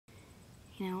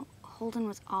You know, Holden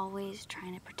was always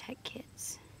trying to protect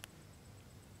kids.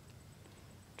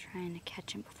 Trying to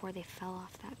catch them before they fell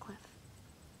off that cliff.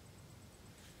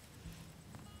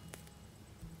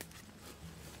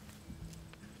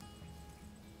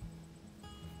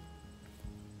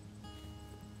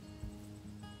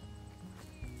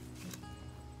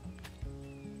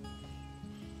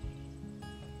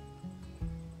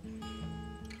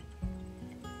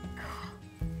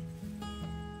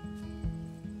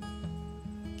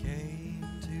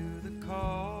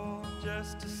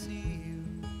 Just to see you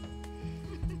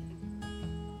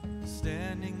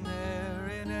standing there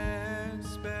in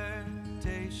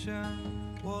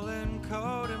expectation, woolen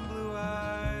coat and blue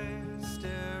eyes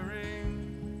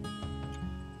staring.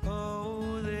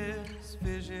 Oh, this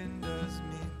vision does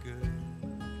me good.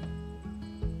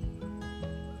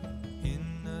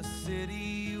 In a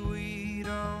city we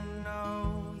don't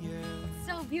know yet.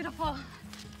 So beautiful.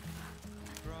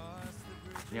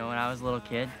 You know, when I was a little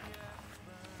kid,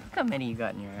 look how many you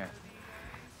got in your hair.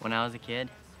 When I was a kid,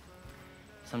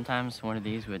 sometimes one of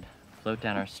these would float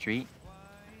down our street,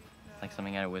 like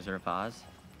something out of Wizard of Oz.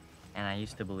 And I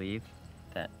used to believe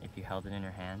that if you held it in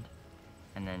your hand,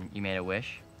 and then you made a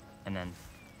wish, and then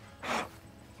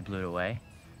you blew it away,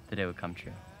 that it would come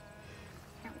true.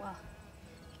 Well,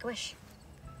 make a wish.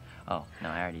 Oh, no,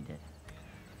 I already did.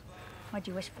 What'd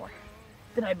you wish for?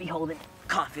 That I'd be holding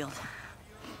Caulfield.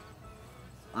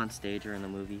 On stage or in the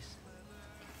movies.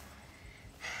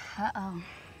 Uh-oh.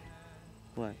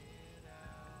 What?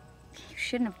 You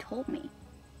shouldn't have told me.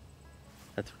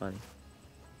 That's funny.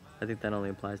 I think that only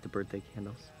applies to birthday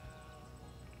candles.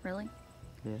 Really?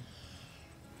 Yeah.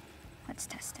 Let's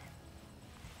test it.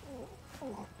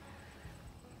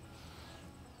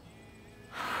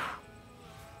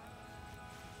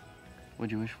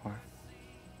 What'd you wish for?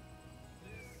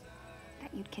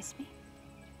 That you'd kiss me.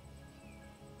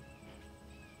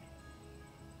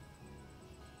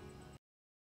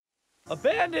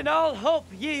 Abandon all hope,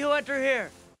 ye who enter here.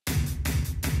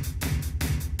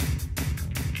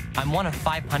 I'm one of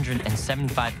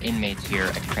 575 inmates here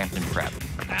at Crampton Prep.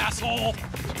 Asshole!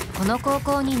 この高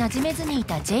校に馴染めずにい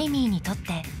たジェイミーにとっ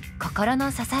て心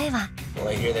の支えは Well,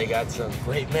 I hear they got some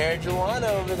great marijuana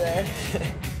over there.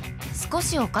 少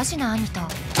しおかしな兄と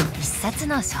一冊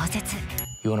の小説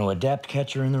You want to adapt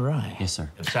Catcher in the Rye? Yes, sir.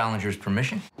 With Salinger's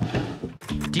permission?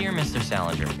 Dear Mr.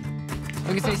 Salinger,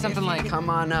 We could say something like, come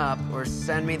on up, or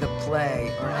send me the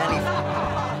play, or anything.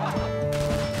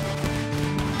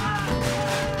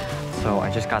 so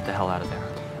I just got the hell out of there.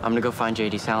 I'm gonna go find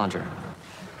J.D. Salinger.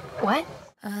 What?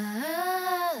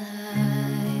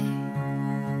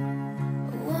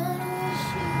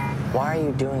 Why are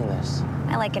you doing this?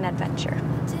 I like an adventure.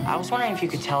 I was wondering if you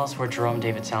could tell us where Jerome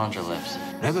David Salinger lives.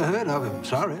 Never heard of him,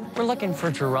 sorry. We're looking for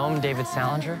Jerome David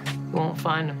Salinger. You won't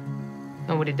find him.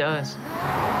 Nobody does.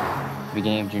 At the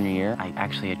beginning of junior year, I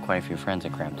actually had quite a few friends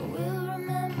at Crampton.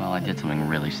 Well, I did something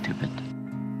really stupid.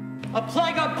 A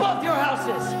plague on both your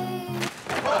houses!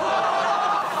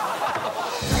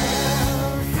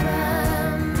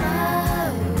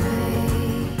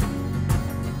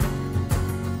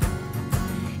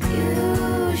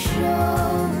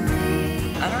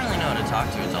 I don't really know how to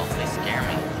talk to adults. They scare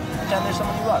me. Pretend there's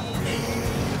someone you love.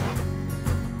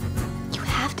 You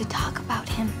have to talk about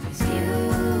him.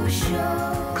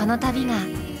 この旅がきっ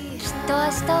と明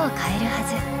日を変えるは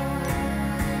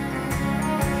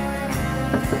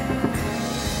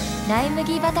ずライ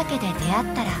麦畑で出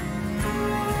会ったら